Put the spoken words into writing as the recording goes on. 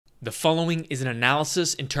The following is an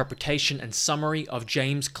analysis, interpretation, and summary of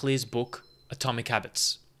James Clear's book, Atomic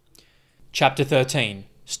Habits. Chapter 13.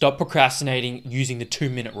 Stop procrastinating using the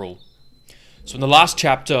 2-minute rule. So in the last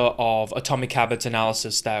chapter of Atomic Habits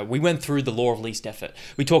analysis, that we went through the law of least effort.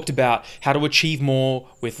 We talked about how to achieve more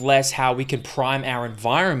with less, how we can prime our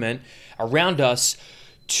environment around us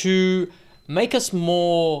to make us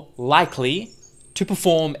more likely to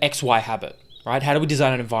perform XY habit. Right? How do we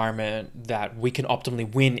design an environment that we can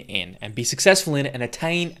optimally win in and be successful in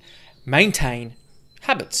and maintain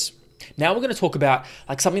habits? Now we're going to talk about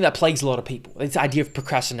something that plagues a lot of people. It's the idea of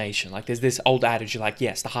procrastination. There's this old adage,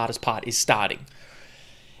 yes, the hardest part is starting.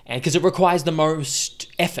 And because it requires the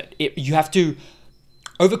most effort. You have to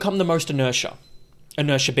overcome the most inertia.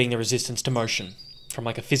 Inertia being the resistance to motion from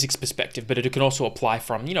a physics perspective, but it can also apply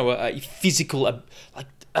from, a physical,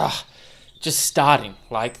 just starting.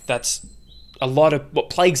 That's a lot of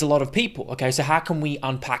what plagues a lot of people. Okay, so how can we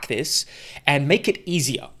unpack this and make it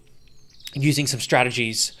easier using some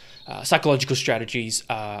strategies, psychological strategies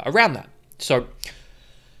around that? So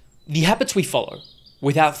the habits we follow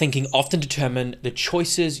without thinking often determine the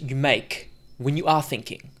choices you make when you are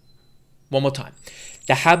thinking. One more time.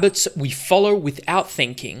 The habits we follow without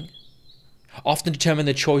thinking often determine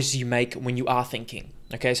the choices you make when you are thinking.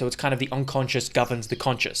 Okay, so it's kind of the unconscious governs the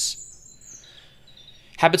conscious.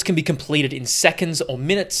 Habits can be completed in seconds or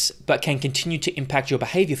minutes, but can continue to impact your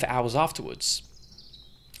behavior for hours afterwards.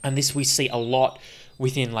 And this we see a lot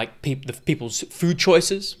within people's food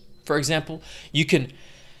choices, for example. You can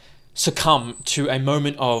succumb to a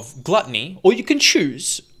moment of gluttony, or you can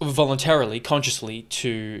choose voluntarily, consciously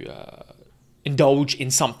to indulge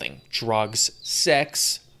in something. Drugs,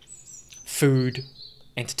 sex, food,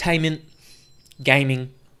 entertainment,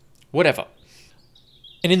 gaming, whatever.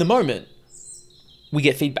 And in the moment, we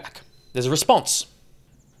get feedback. There's a response.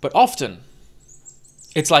 But often,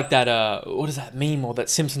 it's like that, what is that meme or that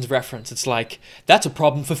Simpsons reference? It's like, that's a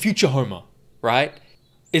problem for future Homer, right?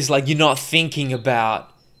 It's like you're not thinking about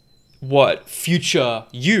what future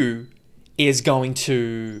you is going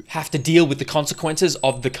to have to deal with the consequences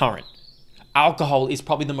of the current. Alcohol is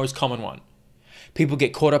probably the most common one. People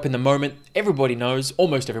get caught up in the moment. Everybody knows,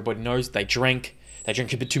 almost everybody knows, they drink a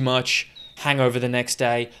bit too much, hangover the next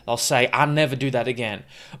day. They'll say, I'll never do that again.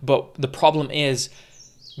 But the problem is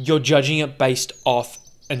you're judging it based off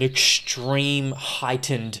an extreme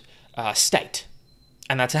heightened state.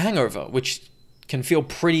 And that's a hangover, which can feel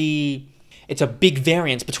it's a big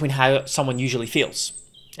variance between how someone usually feels.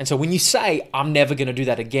 And so when you say, I'm never going to do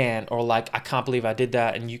that again, or I can't believe I did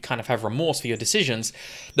that, and you kind of have remorse for your decisions,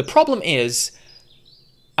 the problem is,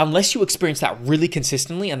 unless you experience that really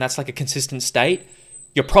consistently, and that's a consistent state,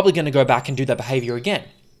 you're probably going to go back and do that behavior again.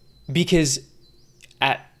 Because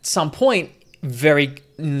at some point, very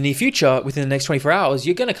near future, within the next 24 hours,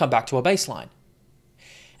 you're going to come back to a baseline.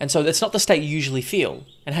 And so that's not the state you usually feel.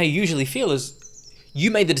 And how you usually feel is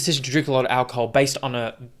you made the decision to drink a lot of alcohol based on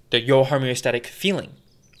your homeostatic feeling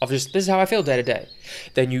of just, this is how I feel day to day.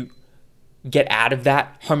 Then you get out of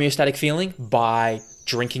that homeostatic feeling by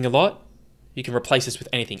drinking a lot. You can replace this with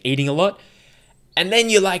anything, eating a lot. And then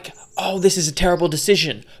you're like, oh, this is a terrible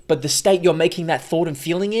decision. But the state you're making that thought and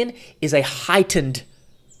feeling in is a heightened,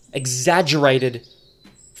 exaggerated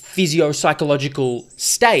physio-psychological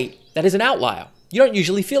state that is an outlier. You don't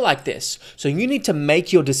usually feel like this. So you need to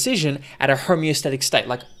make your decision at a homeostatic state.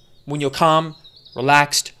 When you're calm,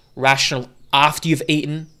 relaxed, rational, after you've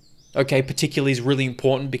eaten, okay, particularly is really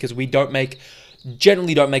important because we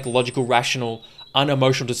generally don't make logical, rational,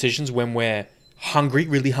 unemotional decisions when we're hungry,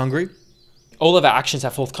 really hungry. All of our actions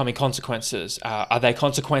have forthcoming consequences. Are they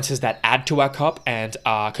consequences that add to our cup and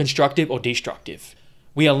are constructive or destructive?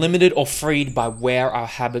 We are limited or freed by where our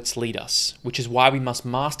habits lead us, which is why we must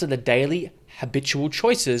master the daily habitual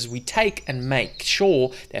choices we take and make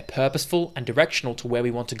sure they're purposeful and directional to where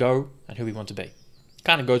we want to go and who we want to be.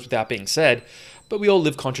 Kind of goes without being said, but we all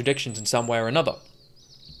live contradictions in some way or another.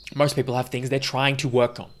 Most people have things they're trying to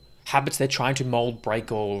work on, habits they're trying to mold,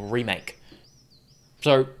 break, or remake.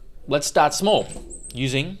 So let's start small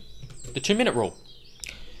using the 2-minute rule.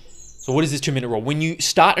 So what is this 2-minute rule? When you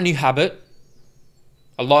start a new habit,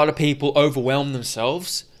 a lot of people overwhelm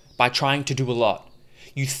themselves by trying to do a lot.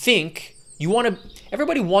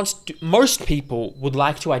 Most people would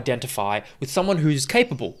like to identify with someone who's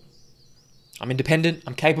capable. I'm independent,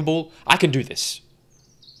 I'm capable, I can do this.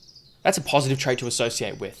 That's a positive trait to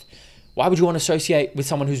associate with. Why would you want to associate with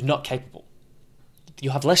someone who's not capable?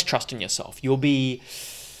 You'll have less trust in yourself. You'll be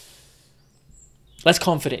less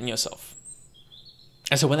confident in yourself.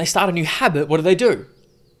 And so when they start a new habit, what do?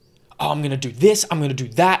 Oh, I'm going to do this, I'm going to do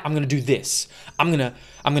that, I'm going to do this. I'm going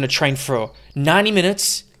to train for 90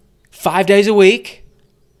 minutes 5 days a week.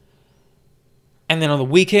 And then on the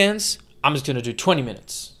weekends, I'm just going to do 20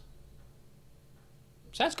 minutes.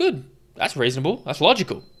 Sounds good. That's reasonable. That's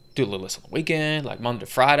logical. Do a little less on the weekend, like Monday to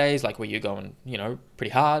Fridays, like where you're going, pretty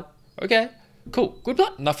hard. Okay, cool. Good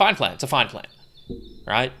plan. No, fine plan. It's a fine plan,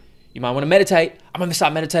 right? You might want to meditate. I'm going to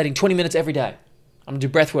start meditating 20 minutes every day. I'm going to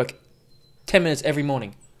do breath work 10 minutes every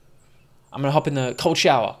morning. I'm going to hop in the cold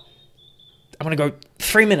shower. I'm going to go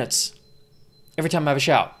 3 minutes every time I have a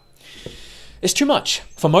shower. It's too much.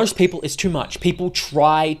 For most people, it's too much. People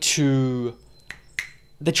try to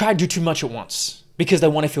do too much at once because they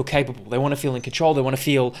want to feel capable. They want to feel in control. They want to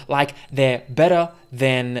feel like they're better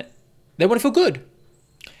than, they want to feel good.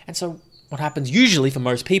 And so what happens usually for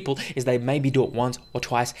most people is they maybe do it once or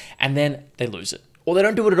twice and then they lose it. Or they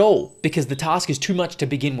don't do it at all because the task is too much to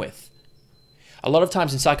begin with. A lot of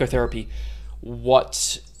times in psychotherapy,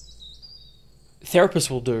 what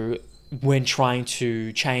therapists will do when trying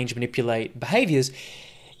to change, manipulate behaviors,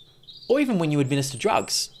 or even when you administer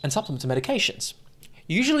drugs and supplements and medications,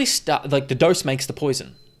 usually like the dose makes the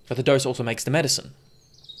poison, but the dose also makes the medicine.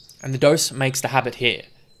 And the dose makes the habit here.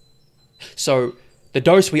 So the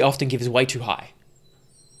dose we often give is way too high.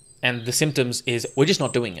 And the symptoms is we're just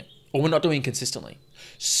not doing it, or we're not doing it consistently.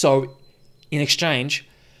 So in exchange,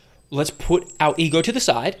 let's put our ego to the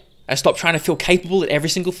side and stop trying to feel capable at every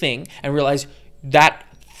single thing and realize that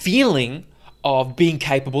feeling of being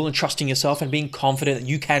capable and trusting yourself and being confident that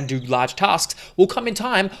you can do large tasks will come in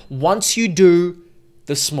time once you do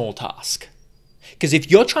the small task. Because if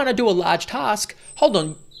you're trying to do a large task, hold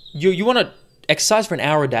on, you want to exercise for an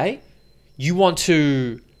hour a day? You want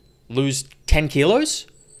to lose 10 kilos?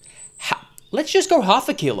 Let's just go half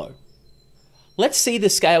a kilo. Let's see the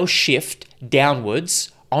scale shift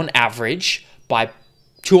downwards on average by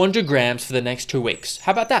 200 grams for the next 2 weeks.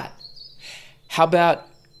 How about that? How about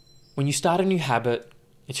when you start a new habit,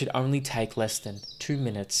 it should only take less than 2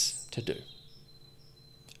 minutes to do.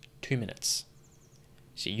 2 minutes.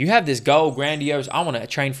 So you have this goal, grandiose, I want to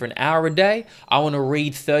train for an hour a day. I want to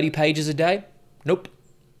read 30 pages a day. Nope.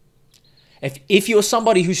 If you're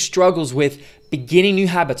somebody who struggles with beginning new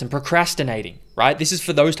habits and procrastinating, right? This is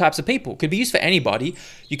for those types of people. It could be used for anybody.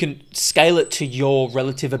 You can scale it to your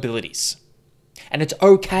relative abilities. And it's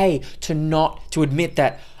okay to admit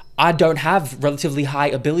that I don't have relatively high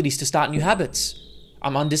abilities to start new habits.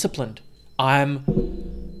 I'm undisciplined. I'm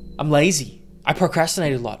lazy. I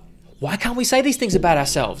procrastinate a lot. Why can't we say these things about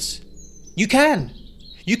ourselves? You can.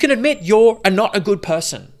 You can admit you're not a good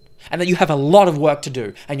person and that you have a lot of work to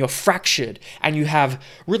do and you're fractured and you have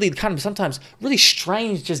really kind of sometimes really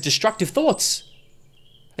strange, just destructive thoughts.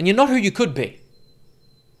 And you're not who you could be.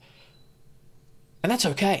 And that's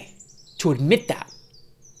okay to admit that.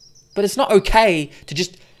 But it's not okay to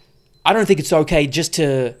I don't think it's okay just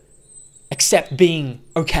to accept being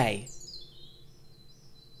okay.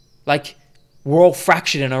 Like, we're all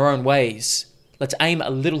fractured in our own ways. Let's aim a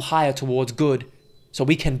little higher towards good so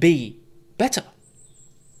we can be better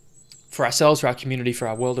for ourselves, for our community, for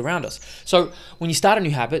our world around us. So when you start a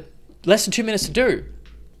new habit, less than 2 minutes to do.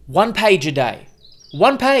 1 page a day.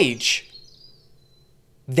 1 page.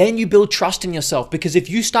 Then you build trust in yourself, because if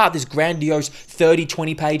you start this grandiose 30,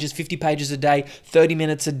 20 pages, 50 pages a day, 30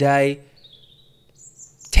 minutes a day,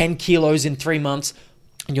 10 kilos in 3 months,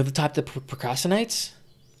 and you're the type that procrastinates,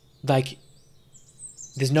 like,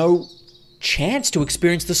 there's no chance to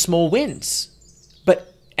experience the small wins,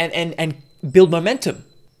 but and build momentum.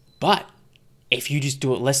 But if you just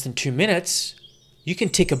do it less than 2 minutes, you can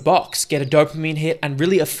tick a box, get a dopamine hit, and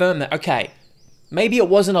really affirm that, okay, maybe it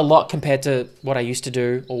wasn't a lot compared to what I used to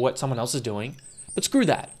do or what someone else is doing, but screw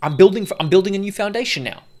that. I'm building a new foundation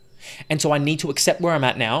now. And so I need to accept where I'm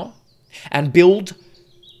at now and build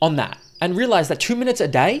on that and realize that 2 minutes a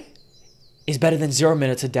day is better than 0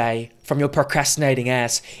 minutes a day from your procrastinating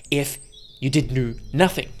ass if you did do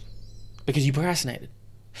nothing because you procrastinated.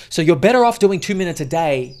 So you're better off doing 2 minutes a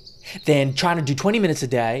day than trying to do 20 minutes a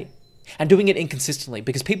day and doing it inconsistently,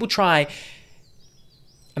 because people try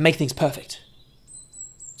and make things perfect.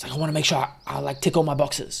 It's like, I want to make sure I like tick all my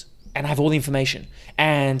boxes and I have all the information,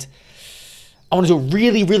 and I want to do a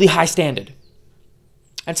really, really high standard.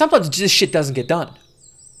 And sometimes this shit doesn't get done.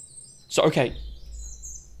 So, okay,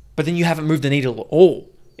 but then you haven't moved the needle at all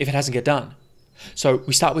if it hasn't get done. So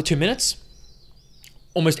we start with 2 minutes.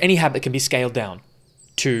 Almost any habit can be scaled down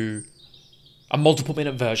to a multiple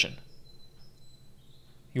minute version.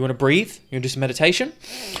 You want to breathe? You want to do some meditation?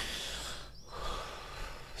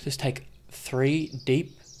 Just take 3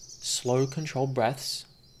 deep, slow, controlled breaths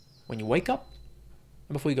when you wake up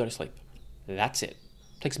and before you go to sleep. That's it.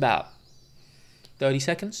 Takes about 30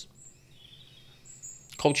 seconds.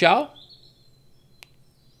 Cold shower.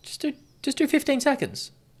 Just do Just do 15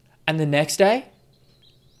 seconds. And the next day,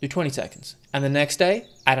 do 20 seconds. And the next day,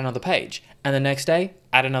 add another page. And the next day,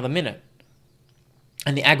 add another minute.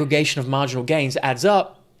 And the aggregation of marginal gains adds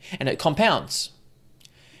up and it compounds.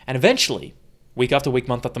 And eventually, week after week,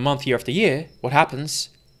 month after month, year after year, what happens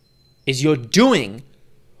is you're doing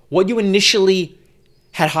what you initially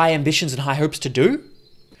had high ambitions and high hopes to do,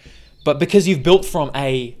 but because you've built from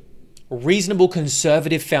a reasonable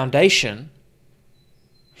conservative foundation,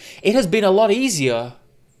 it has been a lot easier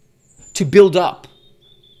to build up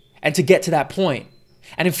and to get to that point.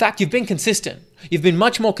 And in fact, you've been consistent. You've been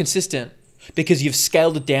much more consistent because you've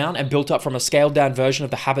scaled it down and built up from a scaled down version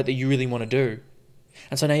of the habit that you really want to do.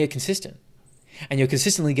 And so now you're consistent and you're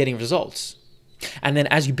consistently getting results. And then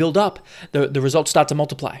as you build up, the results start to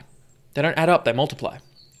multiply. They don't add up, they multiply.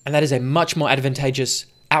 And that is a much more advantageous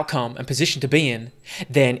outcome and position to be in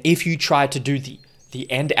than if you tried to do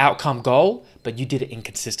the end outcome goal, but you did it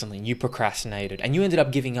inconsistently and you procrastinated and you ended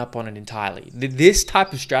up giving up on it entirely. This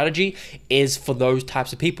type of strategy is for those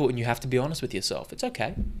types of people, and you have to be honest with yourself. It's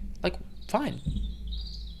okay. Like, fine.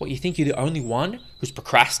 What, you think you're the only one who's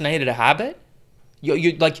procrastinated a habit?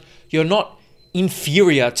 You're not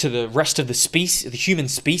inferior to the rest of the species, the human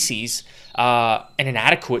species, and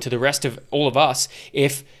inadequate to the rest of all of us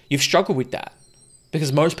if you've struggled with that,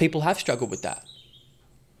 because most people have struggled with that.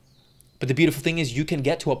 But the beautiful thing is you can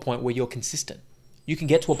get to a point where you're consistent. You can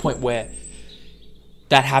get to a point where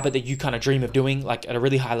that habit that you kind of dream of doing, like at a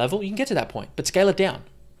really high level, you can get to that point, but scale it down.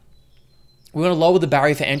 We want to lower the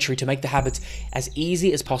barrier for entry to make the habits as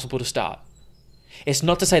easy as possible to start. It's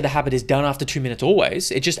not to say the habit is done after 2 minutes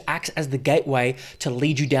always. It just acts as the gateway to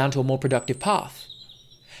lead you down to a more productive path.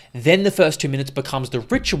 Then the first 2 minutes becomes the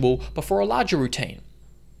ritual before a larger routine.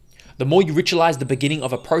 The more you ritualize the beginning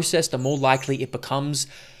of a process, the more likely it becomes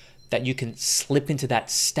that you can slip into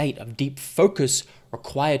that state of deep focus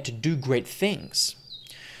required to do great things.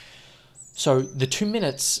 So the 2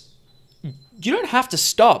 minutes, you don't have to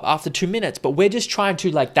stop after 2 minutes, but we're just trying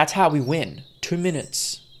to, that's how we win. 2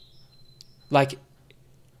 minutes.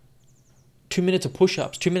 2 minutes of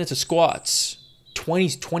push-ups, 2 minutes of squats,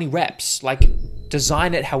 20 reps.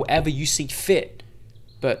 Design it however you see fit.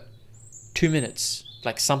 But 2 minutes,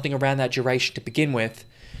 something around that duration to begin with.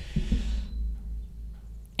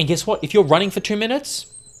 And guess what? If you're running for 2 minutes,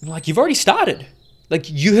 you've already started.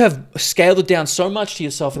 You have scaled it down so much to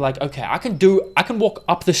yourself. You're okay, I can walk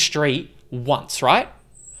up the street once, right?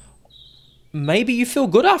 Maybe you feel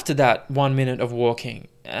good after that 1 minute of walking.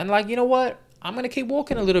 And you know what? I'm going to keep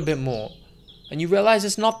walking a little bit more. And you realize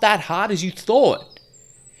it's not that hard as you thought.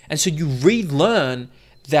 And so you relearn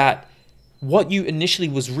that what you initially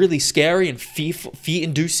was really scary and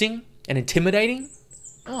fear-inducing and intimidating,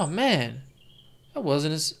 oh man, that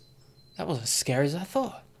wasn't as scary as I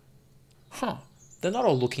thought. They're not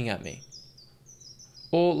all looking at me.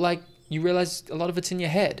 Or you realize a lot of it's in your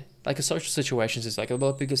head. A social situations is a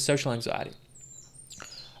lot bigger social anxiety.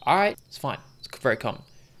 All right, it's fine. It's very common.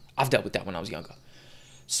 I've dealt with that when I was younger.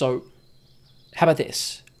 So how about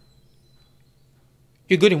this?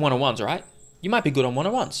 You're good in one-on-ones, right? You might be good on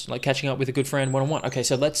one-on-ones, catching up with a good friend one-on-one. Okay,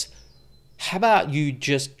 so how about you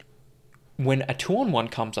just, when a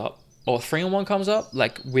 2-on-1 comes up, or 3-on-1 comes up,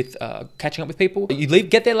 with catching up with people,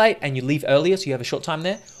 get there late and you leave earlier, so you have a short time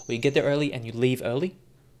there, or you get there early and you leave early,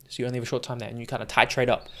 so you only have a short time there, and you kind of titrate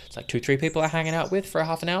up. It's 2-3 people I'm hanging out with for a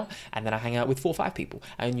half an hour, and then I hang out with 4-5 people,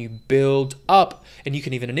 and you build up, and you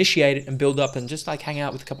can even initiate it and build up and just hang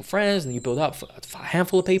out with a couple of friends, and you build up for a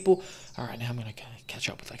handful of people. All right, now I'm going to catch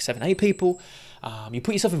up with 7-8 people. You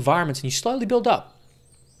put yourself in environments and you slowly build up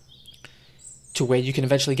to where you can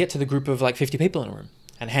eventually get to the group of 50 people in a room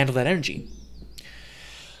and handle that energy.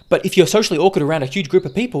 But if you're socially awkward around a huge group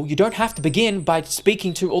of people, you don't have to begin by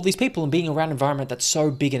speaking to all these people and being around an environment that's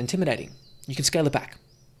so big and intimidating. You can scale it back.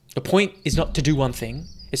 The point is not to do one thing,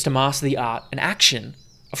 it's to master the art and action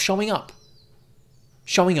of showing up.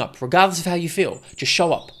 Showing up, regardless of how you feel. Just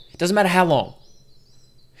show up. It doesn't matter how long.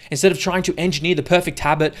 Instead of trying to engineer the perfect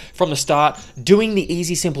habit from the start, doing the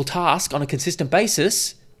easy, simple task on a consistent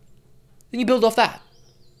basis, then you build off that.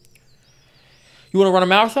 You want to run a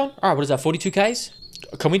marathon? All right, what is that, 42 Ks?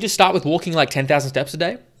 Can we just start with walking 10,000 steps a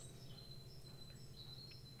day?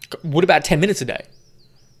 What about 10 minutes a day?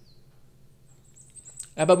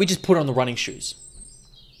 How about we just put on the running shoes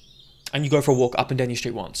and you go for a walk up and down your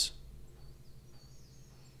street once?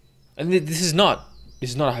 And this is not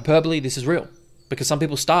a hyperbole, this is real. Because some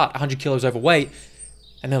people start 100 kilos overweight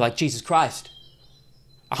and they're like, Jesus Christ,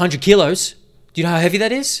 100 kilos? Do you know how heavy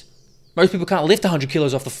that is? Most people can't lift 100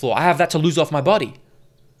 kilos off the floor. I have that to lose off my body.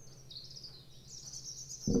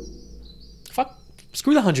 Fuck,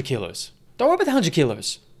 screw the 100 kilos. Don't worry about the 100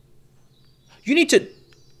 kilos. You need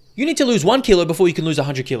to lose 1 kilo before you can lose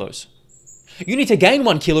 100 kilos. You need to gain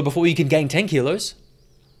 1 kilo before you can gain 10 kilos.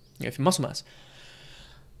 If you muscle mass.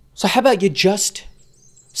 So how about you just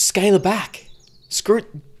scale it back? Screw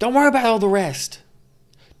it. Don't worry about all the rest.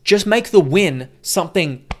 Just make the win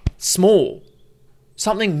something small,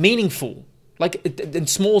 something meaningful. And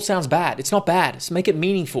small sounds bad. It's not bad. Just make it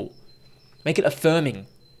meaningful. Make it affirming.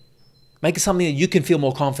 Make it something that you can feel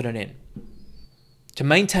more confident in. To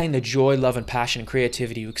maintain the joy, love, and passion and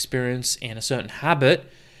creativity you experience in a certain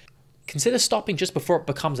habit, consider stopping just before it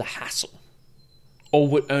becomes a hassle. Or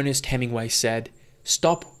what Ernest Hemingway said,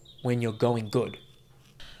 stop when you're going good.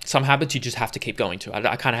 Some habits you just have to keep going to.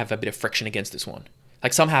 I kind of have a bit of friction against this one.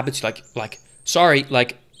 Like some habits, sorry,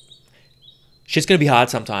 shit's gonna be hard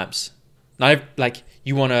sometimes. Not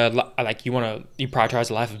you prioritize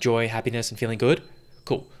a life of joy, happiness, and feeling good.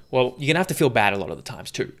 Cool. Well, you're gonna have to feel bad a lot of the times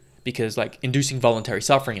too, because inducing voluntary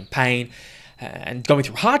suffering and pain and going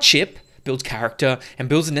through hardship builds character and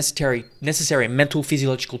builds the necessary mental,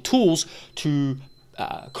 physiological tools to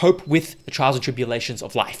cope with the trials and tribulations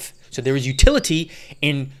of life. So there is utility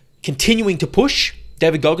in continuing to push,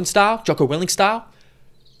 David Goggin style, Jocko Willink style,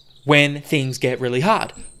 when things get really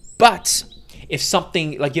hard. But if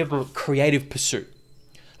something, you have a creative pursuit,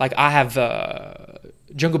 I have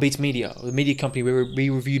Jungle Beats Media, the media company where we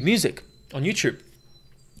reviewed music on YouTube.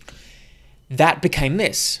 That became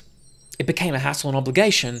this. It became a hassle and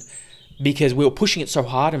obligation because we were pushing it so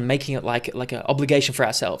hard and making it like an obligation for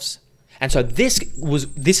ourselves. And so this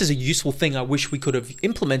is a useful thing I wish we could have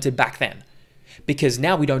implemented back then, because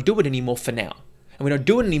now we don't do it anymore for now. And we don't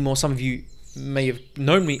do it anymore. Some of you may have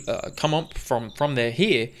known me, come up from there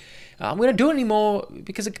here. We don't do it anymore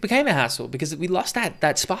because it became a hassle, because we lost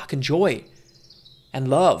that spark and joy and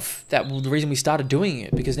love. That was the reason we started doing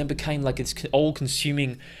it, because then it became it's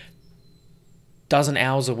all-consuming dozen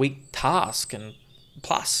hours a week task and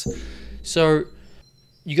plus. So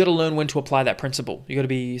you got to learn when to apply that principle. You got to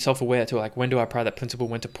be self-aware to when do I apply that principle,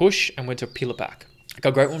 when to push and when to peel it back.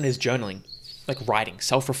 A great one is journaling, writing,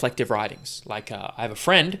 self-reflective writings. I have a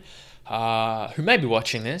friend who may be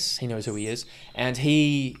watching this. He knows who he is, and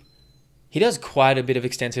he does quite a bit of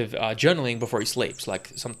extensive journaling before he sleeps,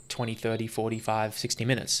 some 20, 30, 45, 60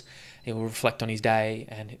 minutes. He will reflect on his day,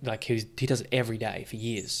 and he does it every day for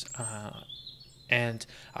years. And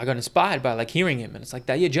I got inspired by hearing him, and it's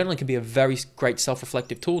that. Yeah, journaling can be a very great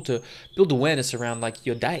self-reflective tool to build awareness around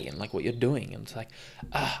your day and what you're doing. And it's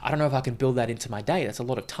I don't know if I can build that into my day. That's a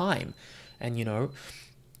lot of time, and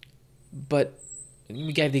but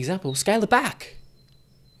we gave the example. Scale it back.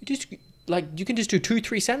 You can just do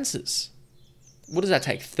 2-3 sentences. What does that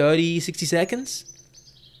take? 30, 60 seconds?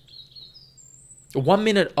 1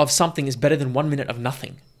 minute of something is better than 1 minute of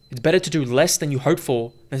nothing. It's better to do less than you hoped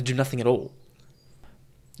for than to do nothing at all.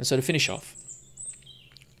 And so to finish off,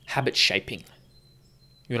 habit shaping.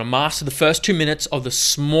 You want to master the first 2 minutes of the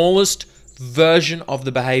smallest version of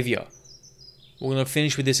the behavior. We're going to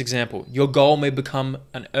finish with this example. Your goal may become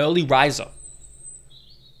an early riser.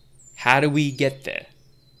 How do we get there?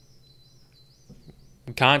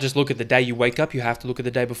 You can't just look at the day you wake up. You have to look at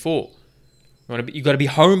the day before. You got to be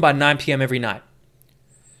home by 9 p.m. every night.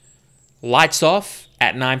 Lights off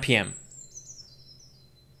at 9 p.m.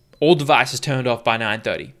 All devices turned off by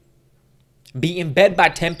 9:30. Be in bed by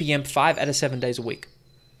 10 p.m. 5 out of 7 days a week.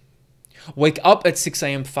 Wake up at 6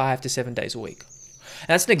 a.m. 5 to 7 days a week. And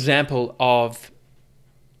that's an example of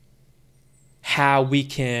how we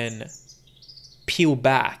can peel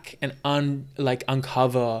back and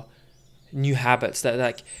uncover new habits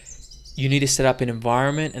that you need to set up an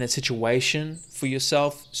environment and a situation for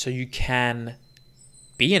yourself so you can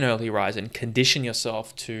be an early riser and condition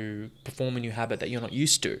yourself to perform a new habit that you're not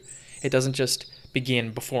used to. It doesn't just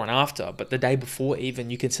begin before and after, but the day before even,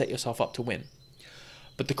 you can set yourself up to win.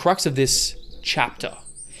 But the crux of this chapter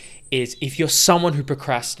is, if you're someone who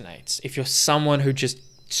procrastinates, if you're someone who just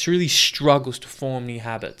really struggles to form new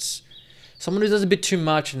habits, someone who does a bit too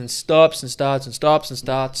much and then stops and starts and stops and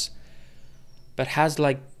starts, but has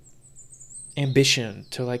ambition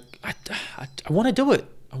to I want to do it.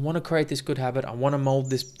 I want to create this good habit. I want to mold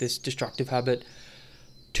this destructive habit.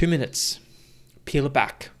 2 minutes. Peel it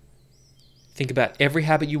back. Think about every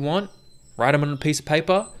habit you want. Write them on a piece of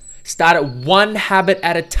paper. Start at one habit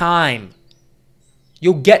at a time.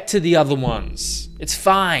 You'll get to the other ones. It's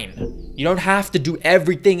fine. You don't have to do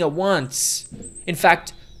everything at once. In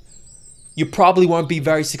fact, you probably won't be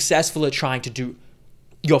very successful at trying to do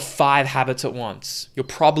your 5 habits at once. You'll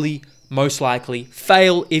probably, most likely,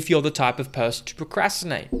 fail if you're the type of person to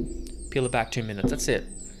procrastinate. Peel it back 2 minutes. That's it.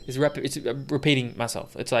 It's repeating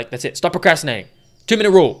myself. It's that's it. Stop procrastinating. 2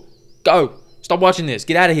 minute rule. Go. Stop watching this.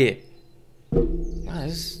 Get out of here.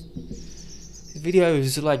 This video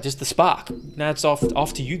is like just the spark. Now it's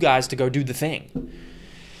off to you guys to go do the thing.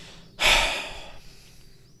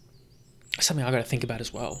 Something I got to think about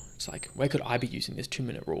as well. It's like, where could I be using this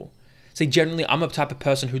 2-minute rule? See, generally, I'm a type of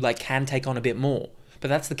person who like can take on a bit more, but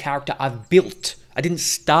that's the character I've built. I didn't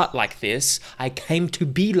start like this. I came to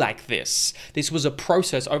be like this. This was a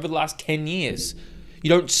process over the last 10 years. You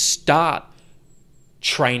don't start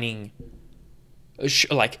training,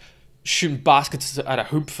 like shooting baskets at a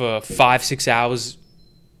hoop for 5-6 hours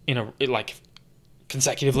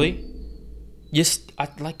consecutively. I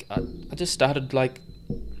just started like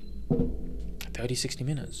 30-60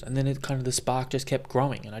 minutes, and then it kind of, the spark just kept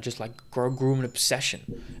growing, and I just like grew an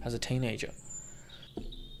obsession as a teenager.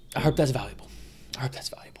 I hope that's valuable.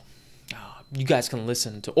 You guys can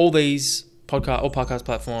listen to all these podcast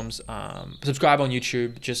platforms. Subscribe on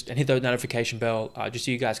YouTube, and hit the notification bell, just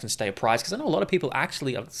so you guys can stay apprised. Because I know a lot of people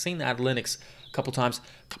actually, I've seen the analytics a couple times.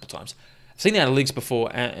 I've seen the analytics before,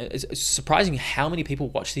 and it's surprising how many people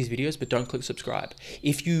watch these videos but don't click subscribe.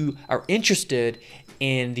 If you are interested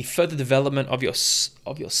in the further development of your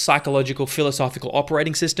psychological, philosophical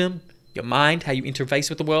operating system, your mind, how you interface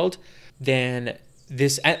with the world, then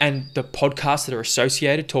this and the podcasts that are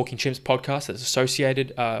associated, Talking Chimps podcast that's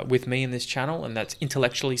associated with me in this channel, and that's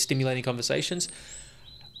intellectually stimulating conversations.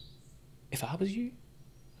 If I was you,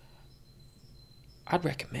 I'd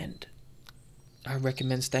recommend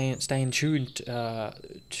staying tuned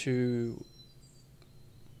to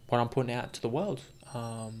what I'm putting out to the world,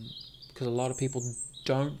 because a lot of people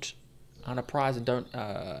aren't apprised and don't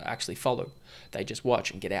actually follow. They just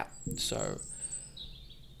watch and get out. So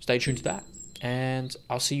stay tuned to that, and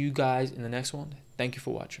I'll see you guys in the next one. Thank you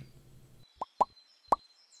for watching.